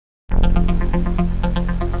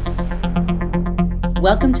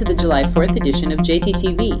Welcome to the July 4th edition of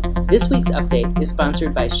JTTV. This week's update is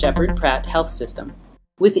sponsored by Shepherd Pratt Health System.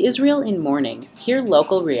 With Israel in mourning, hear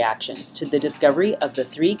local reactions to the discovery of the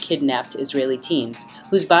 3 kidnapped Israeli teens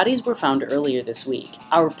whose bodies were found earlier this week.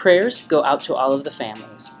 Our prayers go out to all of the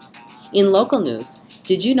families. In local news,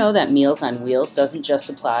 did you know that Meals on Wheels doesn't just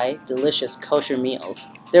supply delicious kosher meals?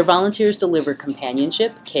 Their volunteers deliver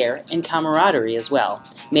companionship, care, and camaraderie as well.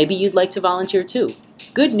 Maybe you'd like to volunteer too.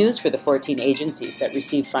 Good news for the 14 agencies that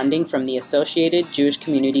receive funding from the Associated Jewish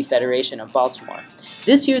Community Federation of Baltimore.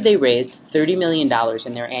 This year they raised $30 million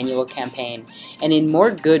in their annual campaign, and in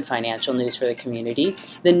more good financial news for the community,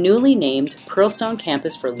 the newly named Pearlstone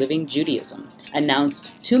Campus for Living Judaism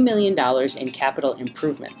announced $2 million in capital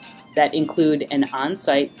improvements that include an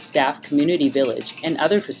on-site staff community village and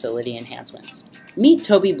other facility enhancements. Meet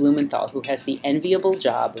Toby Blumenthal, who has the enviable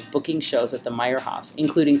job of booking shows at the Meyerhoff,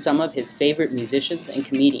 including some of his favorite musicians and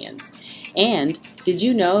comedians. And did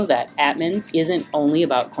you know that Atman's isn't only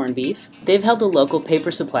about corned beef? They've held a local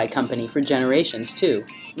paper supply company for generations, too.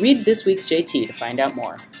 Read this week's JT to find out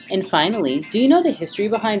more. And finally, do you know the history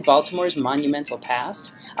behind Baltimore's monumental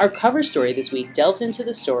past? Our cover story this week delves into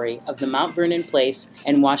the story of the Mount Vernon Place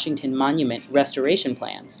and Washington Monument restoration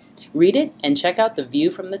plans. Read it and check out the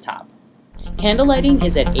view from the top. Candlelighting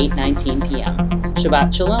is at 8:19 p.m.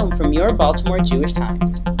 Shabbat Shalom from your Baltimore Jewish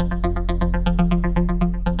Times.